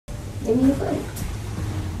Give me your foot.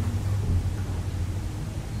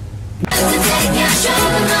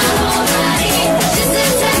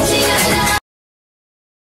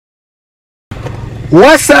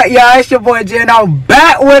 What's up, y'all? It's your boy Jimmie. I'm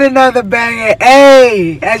back with another banger.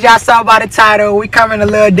 Hey, as y'all saw by the title, we coming a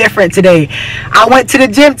little different today. I went to the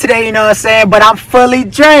gym today, you know what I'm saying, but I'm fully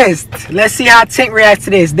dressed. Let's see how Tink reacts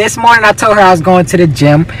to this. This morning I told her I was going to the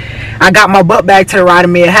gym. I got my book bag to the right of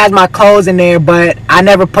me. It has my clothes in there, but I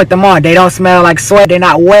never put them on. They don't smell like sweat. They're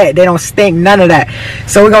not wet. They don't stink. None of that.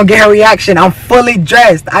 So we're going to get her reaction. I'm fully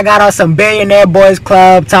dressed. I got on some Billionaire Boys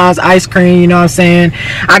Club times ice cream, you know what I'm saying.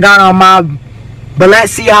 I got on my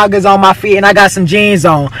Balenciagas on my feet, and I got some jeans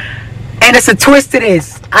on. And it's a twist to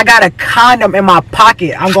this. I got a condom in my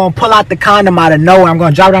pocket. I'm going to pull out the condom out of nowhere. I'm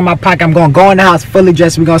going to drop it in my pocket. I'm going to go in the house fully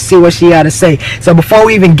dressed. We're going to see what she got to say. So before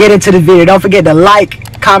we even get into the video, don't forget to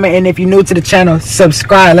like, comment, and if you're new to the channel,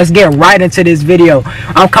 subscribe. Let's get right into this video.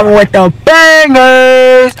 I'm coming with them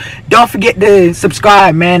bangers. Don't forget to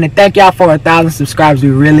subscribe, man. And thank y'all for 1,000 subscribers. We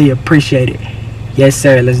really appreciate it. Yes,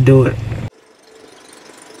 sir. Let's do it.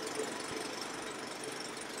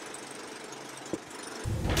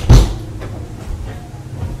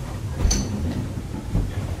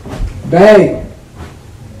 Babe.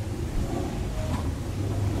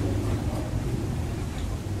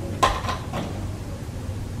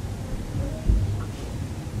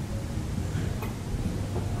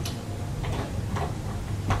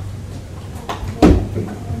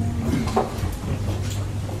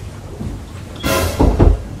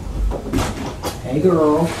 Hey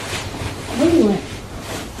girl. Where you went?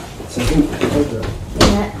 To hoop. Hey girl.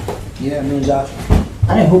 Yeah, me and Josh.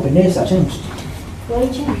 I didn't hoop in this, I changed. What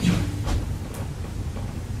did you change?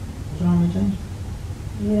 What's wrong with change?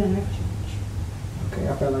 You don't have to change. Okay,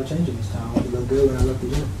 I felt like changing this time. It looked good when I left the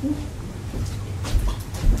gym.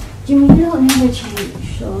 Jimmie, you don't never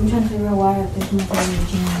change, so I'm trying to figure out why there's nothing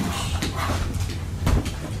to change.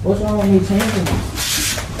 What's wrong with me changing?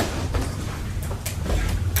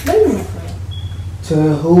 What are you looking for? To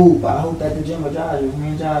hoop. I hooped at the gym with Josh. It was me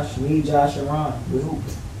and Josh. Me, Josh, and Ron. We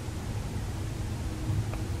hooped.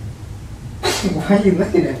 Why are you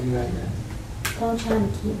looking at me like that? I'm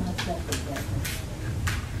trying to keep myself together.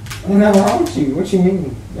 What's not wrong with you? What you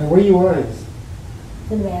mean? And where you was?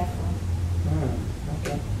 In the bathroom.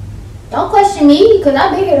 Okay. Don't question me, because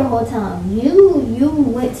I've been here the whole time. You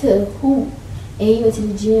went to hoop and you went to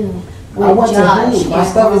the gym with I went Josh to hoop. My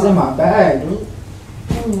stuff is in my bag, dude.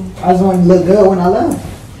 I just wanted to look good when I left.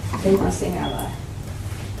 So you gonna say I lie?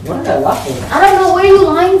 What did I lie for? I don't know. What are you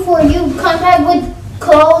lying for? You come back with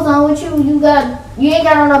clothes on with you. You ain't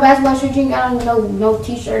got on no basketball shoes. You ain't got on no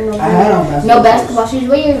t-shirt, no. I had on no basketball shoes.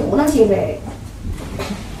 What's your bag?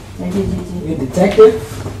 You a detective?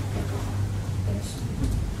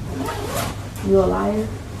 You a liar?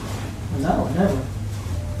 No, never.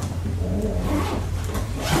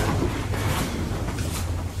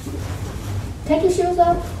 Take your shoes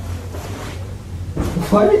off.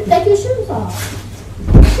 What? Take your shoes off.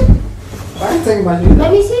 Why are you taking my shoes off?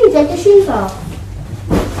 Let me see. Take your shoes off.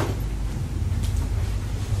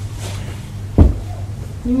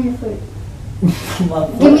 Give me your foot.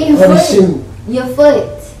 Give me your What foot. shoe? Your foot.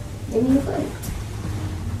 Give me your foot.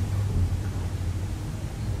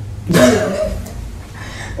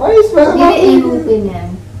 Why are you smelling my feet? You didn't hoop in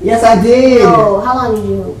them. Yes, I did. Oh, how long did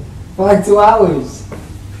you hoop? For like 2 hours.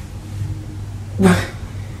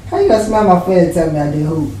 How you gonna smell my foot and tell me I did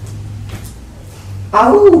hoop? I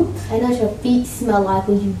hooped. I know what your feet smell like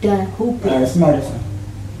when you done hooping. Alright, smell this one.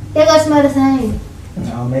 They're gonna smell the same.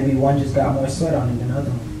 No, maybe one just got more sweat on it than the other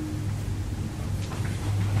one.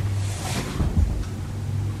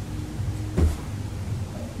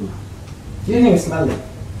 You didn't even smell it.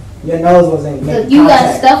 Your nose wasn't making You got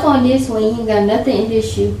contact. stuff on this one. You ain't got nothing in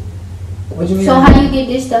this shoe. What you mean? So how you get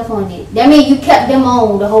this stuff on it? That means you kept them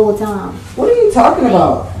on the whole time. What are you talking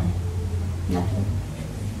about? Nothing.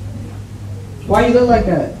 Why you look like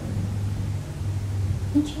that?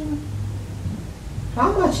 You cheating?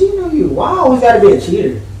 How am I cheating on you? Why I always gotta be a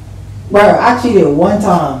cheater? Bro, I cheated one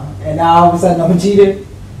time and now all of a sudden I'm a cheater.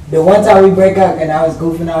 The one time we break up and I was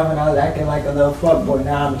goofing off and I was acting like a little fuckboy,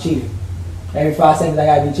 now I'm a cheater. Every 5 seconds I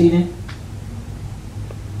gotta be cheating.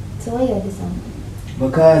 So why you got this on?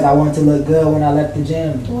 Because I wanted to look good when I left the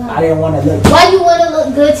gym. Wow. I didn't want to look. Why you want to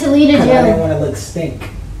look good to leave the Because I didn't gym? want to look stink.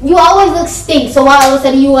 You always look stink, so why all of a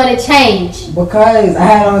sudden you want to change? Because I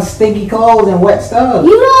had on stinky clothes and wet stuff.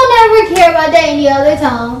 You don't ever care about that any other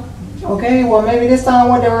time. Okay, well maybe this time I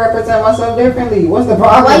want to represent myself differently. What's the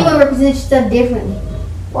problem? Why you want to represent yourself differently?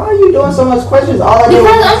 Why are you doing so much questions? All I do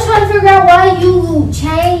Because I'm trying to figure out why you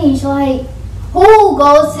change. Like, who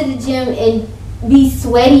goes to the gym and be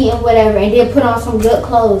sweaty and whatever, and then put on some good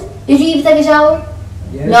clothes. Did you even take a shower?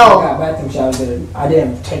 Yeah, No. I got bathroom showers. I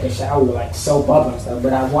didn't take a shower with like soap up and stuff,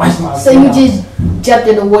 but I washed my So you just jumped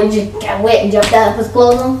in the water, just got wet and jumped out and put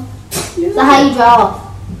clothes on? Yeah. So how you dry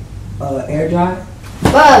off? Air dry.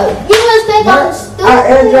 Bro, you must think I'm stupid. I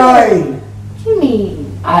air dry. What you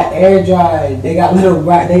mean? I air dry. They got little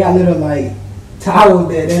like towels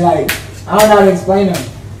there. They like, I don't know how to explain them.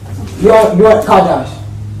 You want call Josh?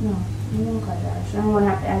 No, you won't call Josh. I don't want to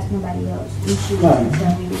have to ask nobody else. You should tell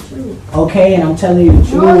me the truth. Okay, and I'm telling you the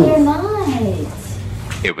truth. No, you're not.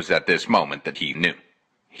 It was at this moment that he knew.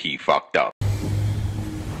 He fucked up.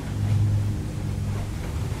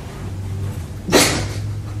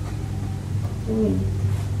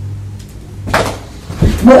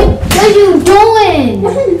 What are you doing?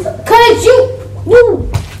 Cause you.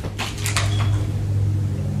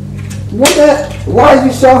 What the? Why did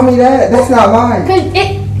you show me that? That's not mine. Cause it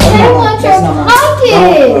came out your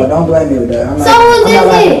pocket. Don't blame me with that. So whose is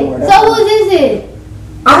it? So whose is it?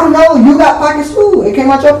 I don't know. You got pockets too. It came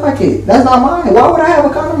out your pocket. That's not mine. Why would I have a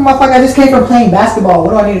condom in my pocket? I just came from playing basketball.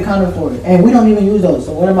 What do I need a condom for? And we don't even use those.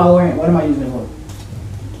 So what am I wearing? What am I using it for?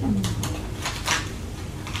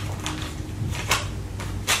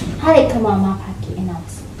 How did it come out of my pocket and I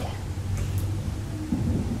was sitting down?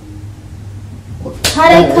 How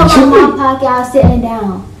did it come out of my pocket? I was sitting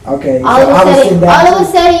down. Okay. All of a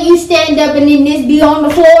sudden you stand up and then this be on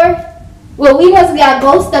the floor? Well, we must have got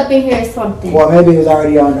ghost up in here or something. Well, maybe it was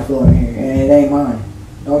already on the floor in here and it ain't mine.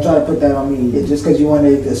 Don't try to put that on me. Just because you want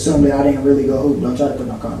to assume that I didn't really go hoop, don't try to put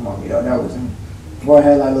no condom on me though. That wasn't me. Boy,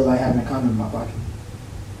 I look like having a condom in my pocket.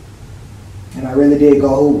 And I really did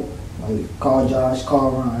go hoop. Like, call Josh,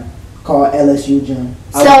 call Ron, call LSU Jim.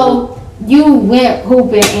 So you went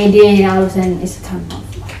hooping and then all of a sudden it's a condom on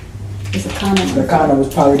the floor. It's a condom. The condom was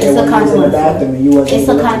probably there when you was in the bathroom and you wasn't. It's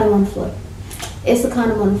a condom on the floor. It's a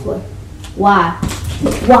condom on the floor. Why?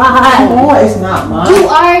 Why? No, it's not mine. You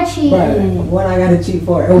are cheating. Right. What I gotta cheat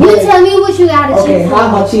for? You tell me what you gotta cheat for. Okay, how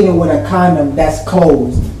am I cheating with a condom that's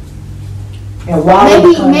closed? And why?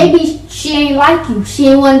 Maybe she ain't like you. She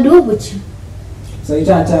ain't want to do it with you. So you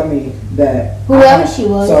trying to tell me that whoever she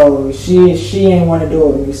was. So she ain't want to do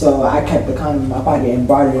it with me. So I kept the condom in my pocket and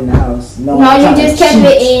brought it in the house. No, you just kept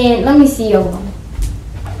it in. Let me see your one.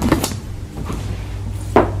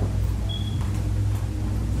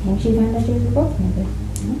 She found out you was a girlfriend.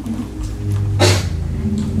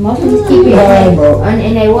 Most of us keep it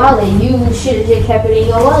in their wallet. You should have just kept it in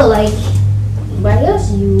your wallet like everybody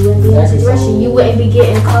else. You wouldn't be in a situation. You wouldn't be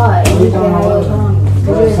getting caught. And you could have your condom.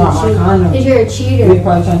 It's not my condom. Because you're a cheater. You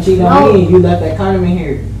probably trying to cheat on me. You left that condom in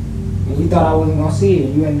here. And you thought I wasn't going to see it.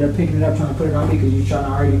 You ended up picking it up trying to put it on me because you trying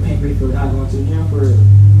to already pink me for not going to the gym for it.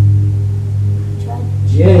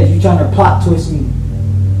 Yeah, you trying to plot twist me.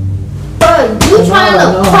 Bro, you trying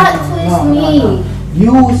to plot twist me.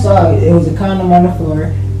 You saw it was a condom on the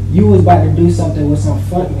floor. You was about to do something with some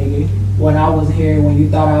fuck nigga when I was here when you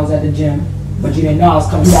thought I was at the gym. But you didn't know I was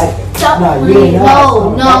coming back. No, you had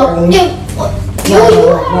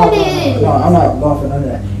it. No, I'm not going for none of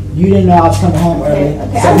that. You didn't know I was coming home early.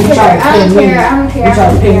 Okay. So you tried to pin me. You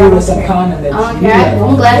tried to pin me with some condom that I don't care.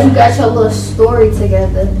 I'm glad you got your little story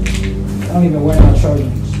together. I don't even wear no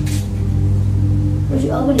Trojans. What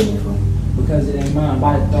you opening it for? Because it ain't mine.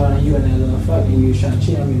 I thought on you and that little fuck and you was trying to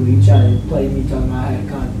cheat on me when you tried to play me talking about I had a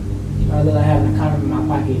condom. I look like having a condom in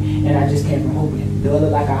my pocket and I just came from hooping. Do I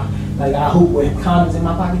look like I hoop with condoms in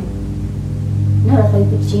my pocket? No, that's why you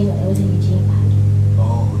put the jeans on. It was in your jean pocket.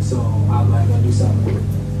 Oh, so I was like gonna do something.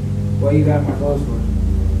 What you got my clothes for?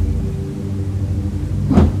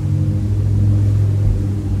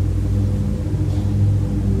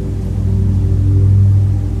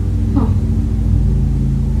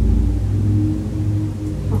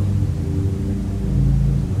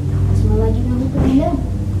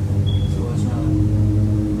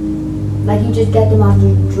 Like you just got them out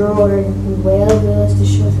your drawer and wherever else the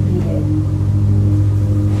shorts be at.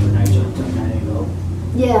 But now you're trying to tell me I didn't go.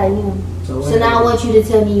 Yeah, I am. So now I want you to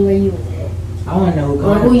tell me where you was at. I want to know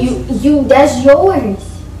who you that's yours.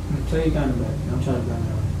 So you kind of back. I'm trying to blame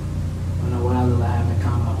it on. I don't know what I look like having a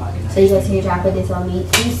condom in my pocket. So you gonna see try to put this on me?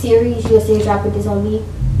 You serious? You gonna see try to put this on me?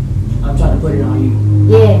 I'm trying to put it on you.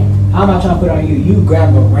 Yeah. How am I trying to put it on you? You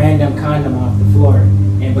grabbed a random condom off the floor.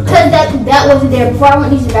 Because that wasn't there before I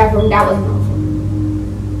went to the bathroom. That wasn't on the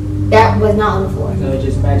floor. That was not on the floor. So it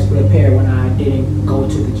just magically appeared when I didn't go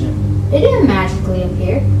to the gym. It didn't magically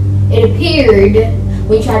appear. It appeared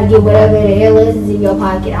when you tried to get whatever the hell is in your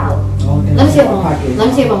pocket out. Let me see your phone. Let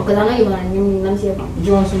me see your phone because I know you're lying. Let me see your phone. What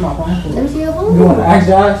you want to see my phone for? Let me see your phone. You want to ask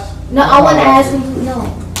Josh? No, I want to ask you. No.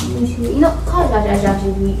 You me see. You know, call Josh if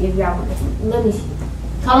y'all want to. Let me see.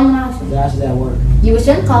 Call him and ask him. Josh is at work. You was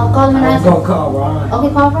just call him and I ask was him. gonna call Ron.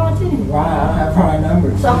 Okay, call Ron too. Ron, I don't have Ron's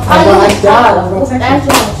number. So I was gonna ask Josh. I was gonna ask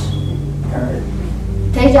text Josh. him. Alright.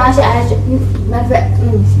 Take Josh and ask Josh. Matter of fact,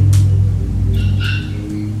 let me see.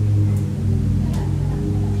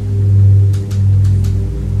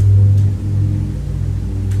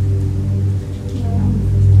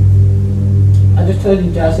 I just told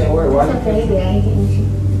you Josh at work. Why? It's okay, yeah, he can see.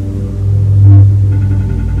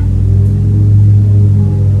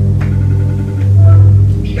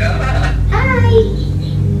 Hi.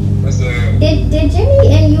 What's up? Did Jimmie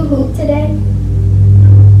and you hoop today?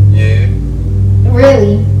 Yeah.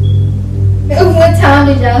 Really? What time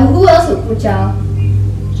did y'all? Who else hooped with y'all?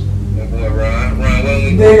 That boy Ron, what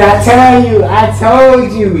we Dude, I told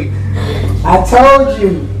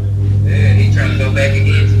you. Yeah, he trying to go back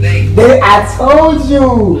again today. Dude, I told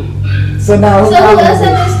you. So now So who else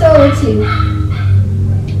at the store with you?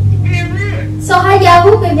 Yeah, Ron. So how y'all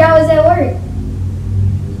hoop if y'all was at work?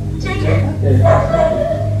 We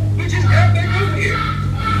just got back over here.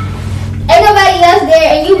 Ain't nobody else there,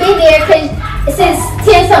 and you been there since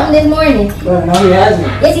 10 something this morning. Well, no, he hasn't.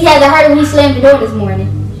 Yes, he has. I heard him when he slammed the door this morning.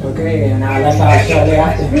 Okay, and I left out shortly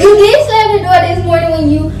after. You did slam the door this morning when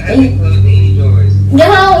you I haven't closed any doors. get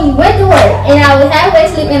home and you went to work, and I was halfway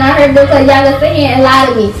sleeping. And I heard because y'all just sit here and lie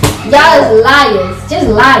to me. Y'all is liars, just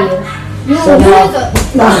liars. You, So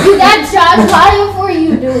now- you got Josh lying for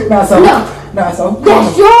you, dude. No, so No. that's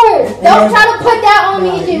That's yours. Don't try to put that on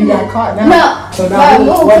me, Jimmie. You got caught now. No. So Bro, now move,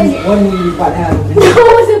 what please. are you about to have? No,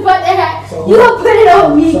 it's about to happen. So You gonna put it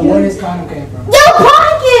on me, So dude. where this condom came from? Your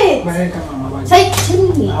pocket. Where did it come from? My body. Take to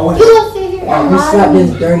me. I wanna- You gonna sit here and You lie slapped to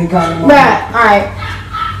this me. dirty condom on. Bruh, alright.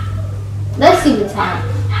 Let's see the time.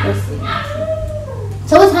 Let's see.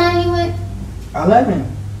 So what time you went? 11.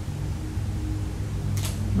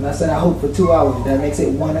 And I said I hope for 2 hours. That makes it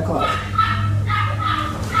 1 o'clock.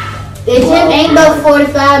 The gym ain't but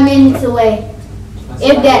 45 minutes away. I If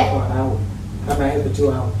said that- for an hour. I'm not here for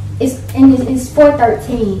 2 hours. It's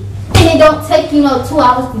 4:13. And it don't take, 2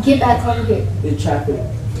 hours to get back over here. The traffic.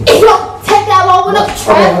 It don't take that long with no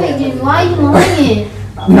traffic, Jimmie. Why are you lying?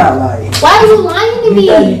 I'm not lying. Why are you lying to You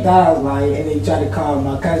thought me? you thought I was lying, and then you tried to call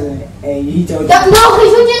my cousin, and he told you. No,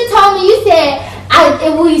 because you just told me, you said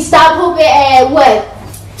if we stop hooping at what?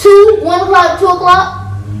 1 o'clock, 2 o'clock?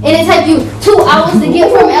 And it take you 2 hours to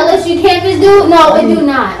get from LSU campus, dude? No, it do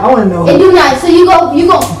not. I want to know. It do not. So you go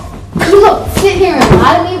sit here and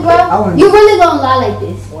lie to me, bro? You really gonna lie like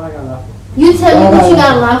this? Why I gotta lie for? You tell me what you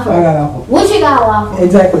gotta lie for. What I gotta lie for? What you gotta lie for?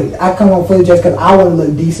 Exactly. I come on fully dressed because I want to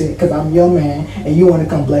look decent because I'm your man, and you want to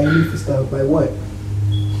come blame me for stuff like what?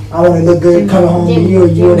 I want to look good coming home to you,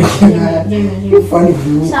 and you want to get mad. You're funny,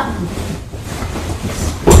 dude. Stop.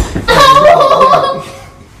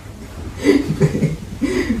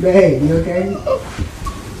 Babe, you okay?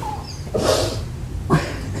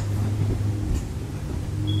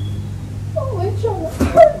 Oh, you're trying to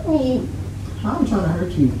hurt me. I'm trying to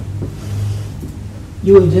hurt you.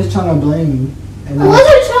 You were just trying to blame me. And I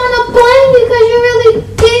wasn't trying to blame you because you really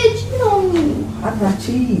did cheat on me. I got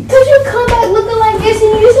cheat. Because you come back looking like this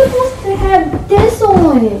and you're supposed to have this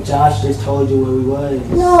on it. Josh just told you where we was.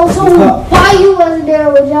 No, so why you wasn't there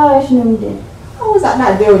with Josh and them then? How was I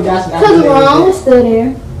not there with Josh? Because Ron was still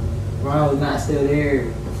there. Ron was not still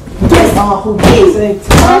there. Just on who did say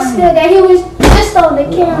Ron still there. He was just on the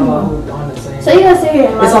camera. So you don't sit here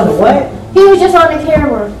and lie. It's on the what? He was just on the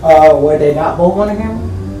camera. Were they not both on the camera?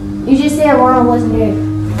 You just said Ron wasn't there.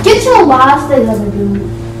 Get your lies together, dude.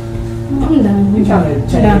 I'm done. You trying to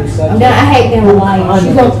change the subject? I'm done. I hate them liars.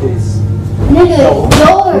 You go, nigga,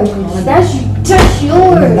 yours. That's yours.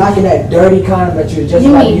 You're knocking that dirty condom that you just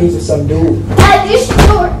about to use with some dude. That is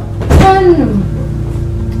your condom.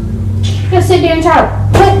 You sit there and try to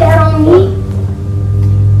put that on me.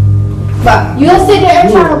 But you'll sit there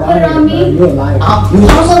and try to put it on me. You're a liar. I'm a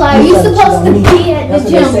liar. You supposed to be at the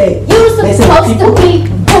gym. You supposed to be.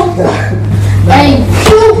 And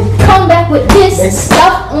you come back with this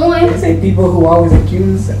stuff on. They say people who always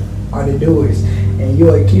accuse are the doers, and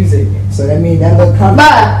you're accusing. So that means that little comment.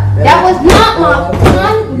 Bruh, that was not my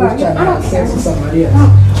condom. You was trying to have sex with somebody else. I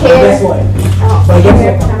don't But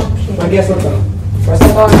care. guess what? But guess what though? First I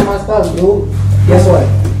talking to my stuff, dude. Guess what?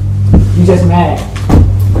 You just mad.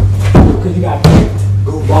 Because you got pranked.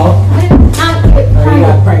 Goofball. You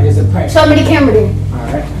got pranked. It's a prank. Show me the camera there.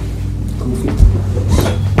 Alright. Goofy.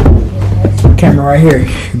 Camera right here.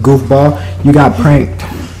 Goofball. You got pranked.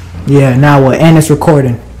 Yeah, now what? And it's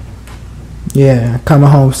recording. Yeah, coming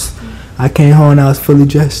home. I came home and I was fully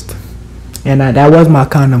dressed. And that was my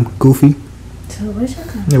condom, Goofy. So where's your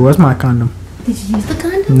condom? It was my condom. Did you use the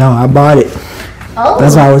condom? No, I bought it. Oh.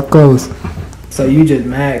 That's why I was closed. So you just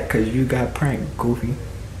mad because you got pranked, Goofy.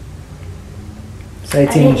 Say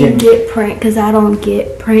I Team didn't Jimmie. get pranked because I don't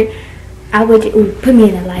get pranked. I would put me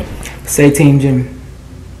in the light. Say Team Jimmie.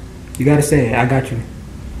 You gotta say it. I got you.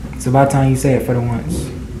 It's about time you say it for the once.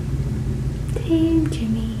 Team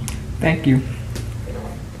Jimmie. Thank you.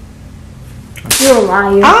 You're a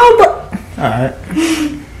liar. Alright.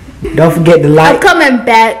 Don't forget to like. I'm coming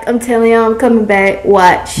back. I'm telling you, I'm coming back.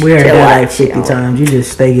 Watch. We heard To that like watch 50 it. times. You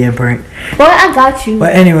just stay getting pranked. Boy, I got you.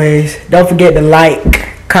 But anyways, don't forget to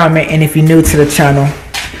like, comment, and if you're new to the channel,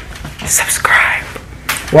 subscribe.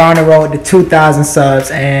 We're on the road to 2,000 subs,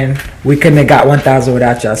 and we couldn't have got 1,000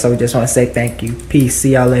 without y'all. So we just want to say thank you. Peace.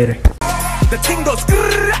 See y'all later. The thing goes.